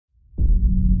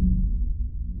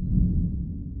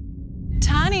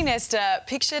Tahni Nestor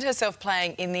pictured herself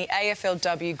playing in the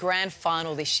AFLW Grand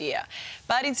Final this year,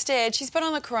 but instead she's been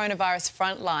on the coronavirus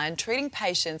front line treating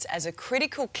patients as a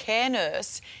critical care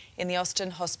nurse in the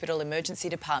Austin Hospital Emergency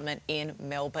Department in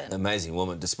Melbourne. Amazing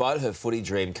woman. Despite her footy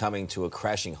dream coming to a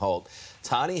crashing halt,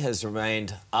 Tahni has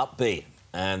remained upbeat,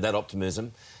 and that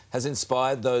optimism has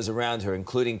inspired those around her,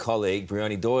 including colleague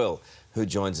Briony Doyle, who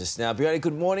joins us now. Briony,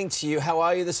 good morning to you. How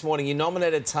are you this morning? You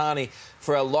nominated Tahni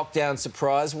for our lockdown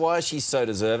surprise. Why is she so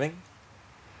deserving?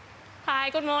 Hi,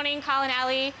 good morning, Carl and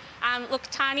Ali. Look,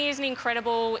 Tahni is an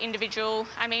incredible individual.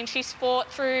 I mean, she's fought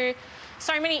through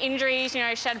so many injuries. You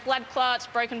know, she had blood clots,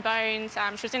 broken bones.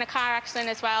 She was in a car accident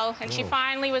as well, and she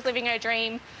finally was living her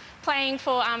dream, playing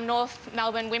for North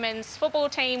Melbourne women's football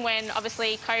team when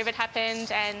obviously COVID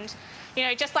happened, and you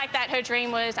know, just like that, her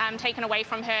dream was taken away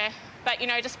from her. But you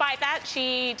know, despite that,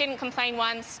 she didn't complain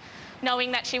once,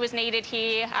 knowing that she was needed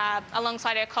here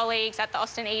alongside her colleagues at the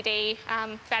Austin ED,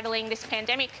 battling this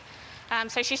pandemic.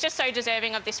 So she's just so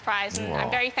deserving of this prize, and I'm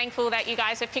very thankful that you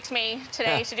guys have picked me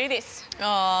today to do this.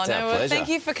 Oh, no, well, thank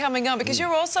you for coming on, because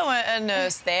you're also a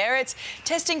nurse there. It's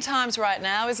testing times right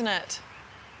now, isn't it?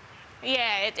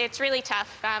 Yeah, it's really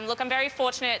tough. Look, I'm very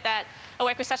fortunate that I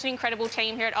work with such an incredible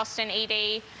team here at Austin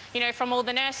ED. You know, from all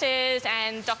the nurses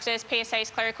and doctors,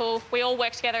 PSAs, clerical, we all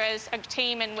work together as a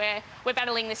team, and we're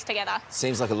battling this together.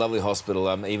 Seems like a lovely hospital,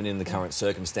 even in the current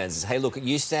circumstances. Hey, look,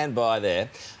 you stand by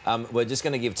there. We're just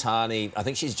going to give Tahni, I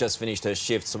think she's just finished her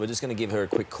shift, so we're just going to give her a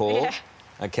quick call. Yeah.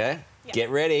 Okay? Yep.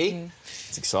 Get ready.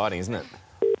 It's exciting, isn't it?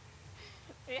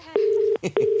 Yeah.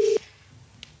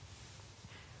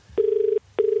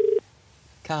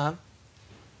 Calm.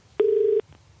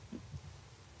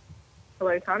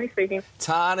 Hello, Tahni speaking.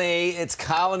 Tahni, it's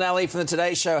Carl and Ali from the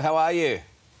Today Show. How are you?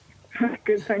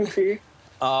 Good, thank you.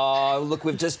 Oh, look,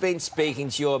 we've just been speaking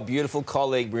to your beautiful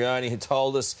colleague, Briony, who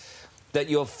told us that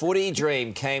your footy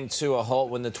dream came to a halt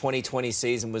when the 2020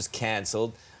 season was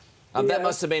cancelled. That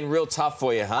must have been real tough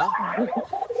for you, huh?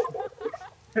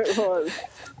 It was.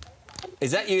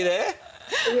 Is that you there?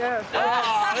 Yeah.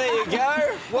 Oh, there you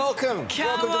go. Welcome.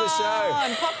 Welcome to the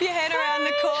show. Pop your head around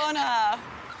the corner.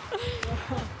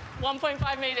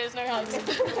 1.5 metres, no hugs.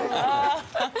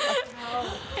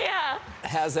 Yeah.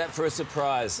 How's that for a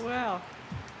surprise? Wow.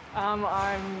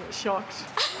 I'm shocked.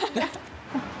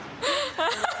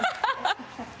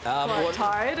 Quite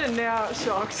tired and now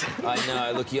shocked. I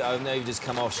know. Look, I know you've just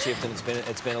come off shift and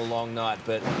it's been a long night,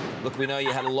 but look, we know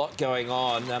you had a lot going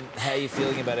on. How are you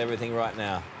feeling about everything right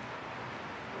now?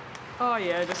 Oh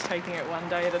yeah, just taking it one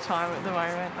day at a time at the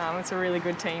moment. It's a really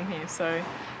good team here, so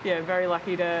yeah, very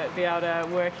lucky to be able to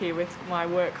work here with my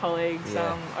work colleagues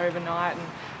overnight and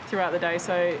throughout the day,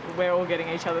 so we're all getting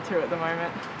each other through at the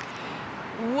moment.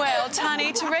 Well,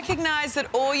 Tahni, to recognise that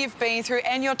all you've been through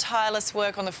and your tireless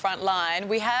work on the front line,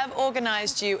 we have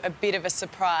organised you a bit of a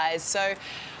surprise. So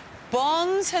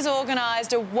Bonds has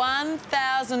organised a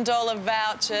 $1,000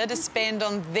 voucher to spend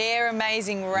on their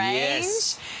amazing range.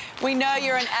 Yes. We know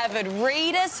you're an avid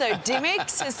reader, so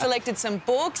Dimmicks has selected some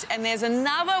books, and there's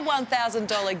another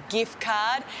 $1,000 gift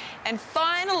card. And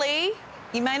finally,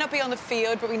 you may not be on the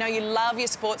field, but we know you love your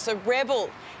sports, so Rebel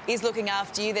is looking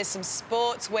after you. There's some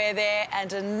sportswear there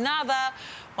and another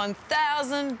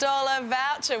 $1,000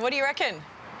 voucher. What do you reckon?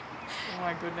 Oh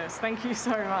my goodness, thank you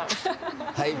so much.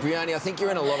 Hey, Briony, I think you're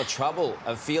in a lot of trouble.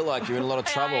 I feel like you're in a lot of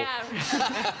trouble. I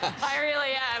am. I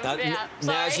really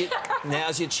am.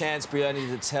 Now's your chance, Briony,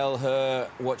 to tell her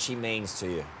what she means to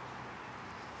you.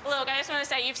 Look, I just want to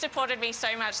say you've supported me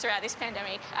so much throughout this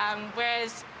pandemic,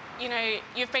 whereas, you know,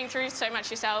 you've been through so much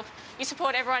yourself. You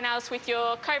support everyone else with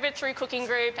your COVID through cooking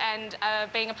group and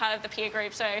being a part of the peer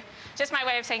group. So just my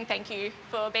way of saying thank you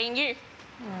for being you.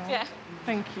 Oh, yeah.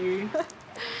 Thank you.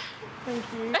 Thank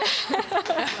you. There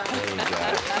you go.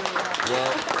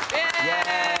 Well,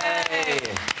 yay!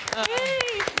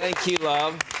 Thank you,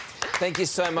 love. Thank you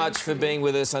so much for being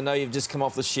with us. I know you've just come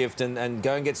off the shift and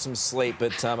go and get some sleep,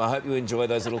 but I hope you enjoy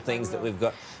those little things that we've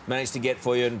managed to get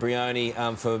for you, and Briony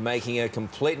for making a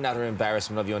complete and utter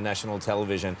embarrassment of your national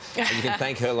television. And you can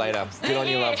thank her later. Good on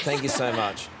you, love. Thank you so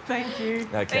much. Thank you.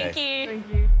 Okay. Thank you.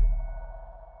 Thank you.